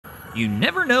You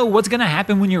never know what's going to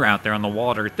happen when you're out there on the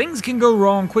water. Things can go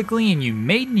wrong quickly and you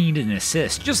may need an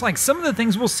assist, just like some of the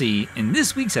things we'll see in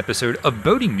this week's episode of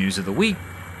Boating News of the Week.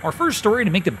 Our first story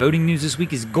to make the boating news this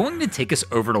week is going to take us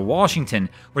over to Washington,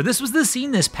 where this was the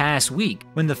scene this past week,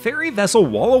 when the ferry vessel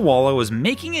Walla Walla was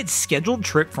making its scheduled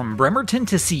trip from Bremerton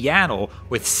to Seattle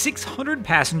with 600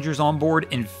 passengers on board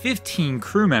and 15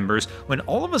 crew members, when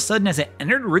all of a sudden as it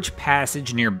entered Rich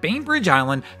Passage near Bainbridge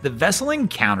Island, the vessel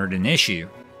encountered an issue.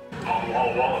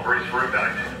 Walla Walla, brace for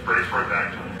impact. Brace for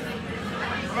impact.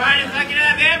 Alright, if I can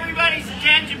have everybody's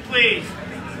attention, please.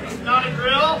 It's not a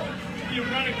drill. You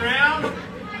run aground.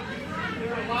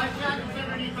 There are life jackets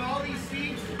underneath all these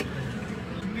seats.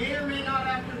 You may or may not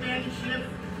have to abandon ship.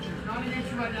 Not an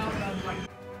issue right now,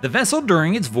 but The vessel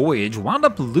during its voyage wound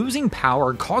up losing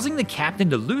power, causing the captain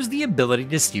to lose the ability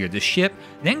to steer the ship,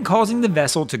 then causing the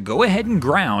vessel to go ahead and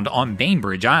ground on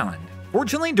Bainbridge Island.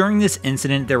 Fortunately, during this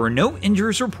incident, there were no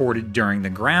injuries reported during the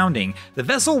grounding. The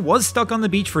vessel was stuck on the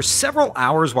beach for several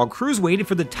hours while crews waited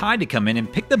for the tide to come in and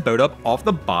pick the boat up off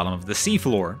the bottom of the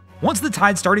seafloor. Once the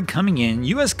tide started coming in,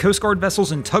 US Coast Guard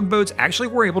vessels and tugboats actually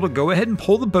were able to go ahead and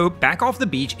pull the boat back off the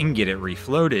beach and get it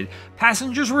refloated.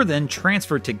 Passengers were then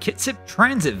transferred to Kitsap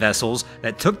transit vessels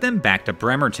that took them back to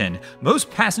Bremerton. Most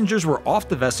passengers were off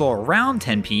the vessel around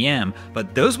 10 p.m.,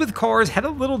 but those with cars had a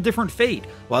little different fate.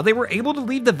 While they were able to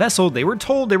leave the vessel, they were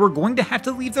told they were going to have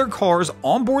to leave their cars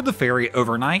on board the ferry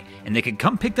overnight and they could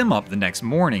come pick them up the next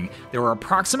morning. There were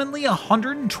approximately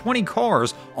 120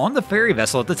 cars on the ferry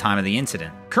vessel at the time of the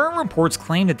incident. Current reports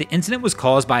claim that the incident was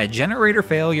caused by a generator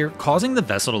failure, causing the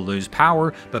vessel to lose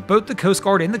power, but both the Coast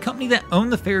Guard and the company that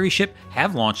owned the ferry ship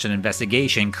have launched an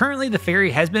investigation. Currently, the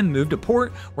ferry has been moved to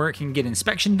port where it can get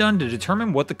inspection done to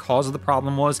determine what the cause of the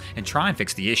problem was and try and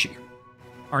fix the issue.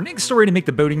 Our next story to make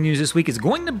the boating news this week is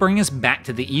going to bring us back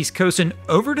to the East Coast and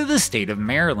over to the state of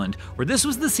Maryland, where this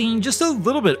was the scene just a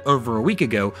little bit over a week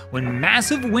ago when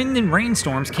massive wind and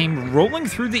rainstorms came rolling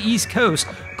through the East Coast,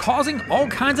 causing all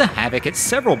kinds of havoc at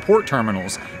several port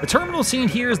terminals. The terminal seen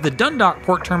here is the Dundalk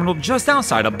Port Terminal just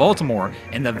outside of Baltimore,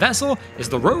 and the vessel is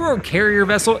the Ro-Ro carrier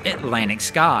vessel Atlantic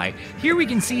Sky. Here we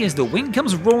can see as the wind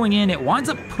comes rolling in, it winds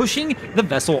up pushing the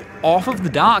vessel off of the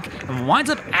dock and winds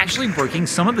up actually breaking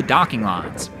some of the docking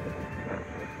lines.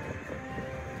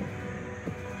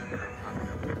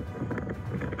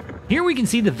 Here we can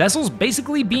see the vessels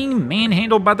basically being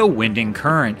manhandled by the wind and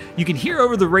current. You can hear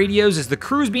over the radios as the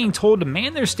crew is being told to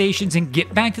man their stations and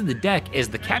get back to the deck as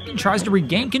the captain tries to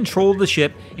regain control of the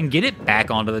ship and get it back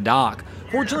onto the dock.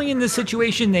 Fortunately, in this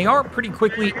situation, they are pretty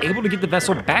quickly able to get the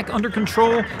vessel back under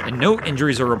control and no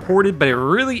injuries are reported, but it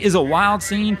really is a wild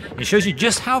scene and shows you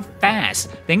just how fast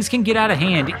things can get out of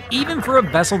hand, even for a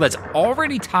vessel that's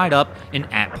already tied up and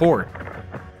at port.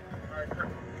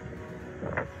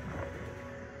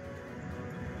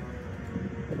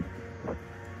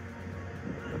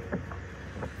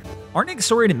 Our next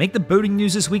story to make the boating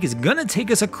news this week is gonna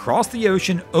take us across the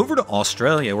ocean over to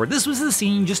Australia, where this was the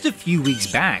scene just a few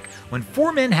weeks back, when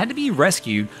 4 men had to be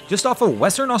rescued just off of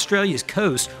Western Australia's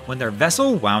coast when their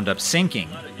vessel wound up sinking.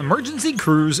 Emergency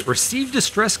crews received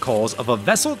distress calls of a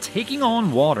vessel taking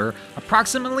on water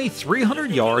approximately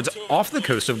 300 yards off the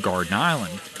coast of Garden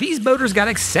Island. These boaters got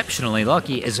exceptionally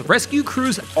lucky as rescue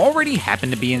crews already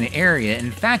happened to be in the area.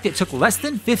 In fact, it took less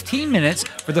than 15 minutes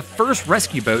for the first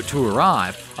rescue boat to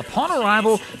arrive. Upon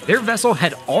arrival, their vessel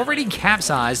had already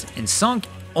capsized and sunk.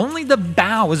 Only the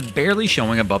bow was barely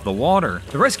showing above the water.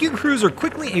 The rescue crews are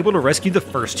quickly able to rescue the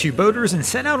first 2 boaters and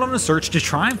set out on a search to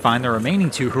try and find the remaining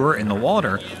 2 who are in the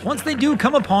water. Once they do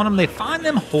come upon them, they find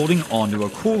them holding onto a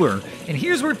cooler. And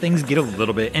here's where things get a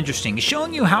little bit interesting,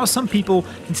 showing you how some people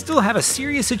can still have a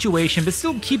serious situation but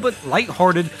still keep it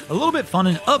lighthearted, a little bit fun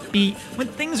and upbeat when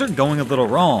things are going a little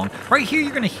wrong. Right here,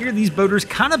 you're going to hear these boaters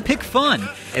kind of pick fun,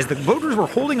 as the boaters were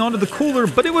holding onto the cooler,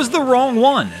 but it was the wrong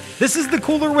one. This is the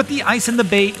cooler with the ice and the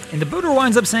bait, and the boater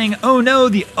winds up saying, "Oh no,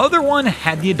 the other one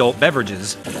had the adult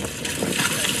beverages." oh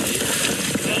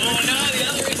no, the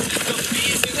other is just got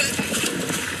beers in it.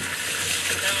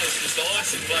 That was just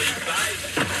ice and bloody bait.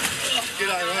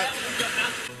 G'day, mate.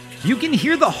 You can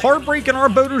hear the heartbreak in our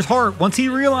boater's heart once he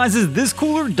realizes this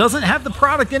cooler doesn't have the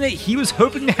product in it he was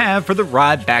hoping to have for the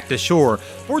ride back to shore.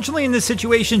 Fortunately, in this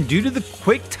situation, due to the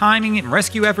quick timing and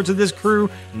rescue efforts of this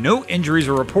crew, no injuries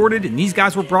were reported and these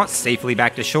guys were brought safely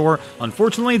back to shore.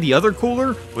 Unfortunately, the other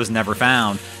cooler was never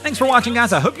found. Thanks for watching,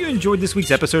 guys. I hope you enjoyed this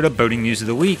week's episode of Boating News of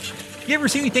the Week. If you ever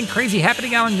see anything crazy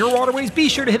happening out in your waterways, be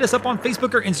sure to hit us up on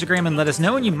Facebook or Instagram and let us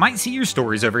know, and you might see your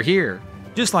stories over here.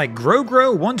 Just like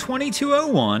GrowGrow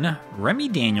 12201, Remy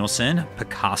Danielson,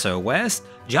 Picasso West,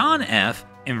 John F.,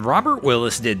 And Robert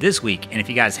Willis did this week, and if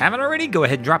you guys haven't already, go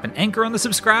ahead and drop an anchor on the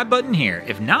subscribe button here.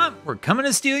 If not, we're coming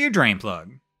to steal your drain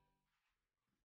plug.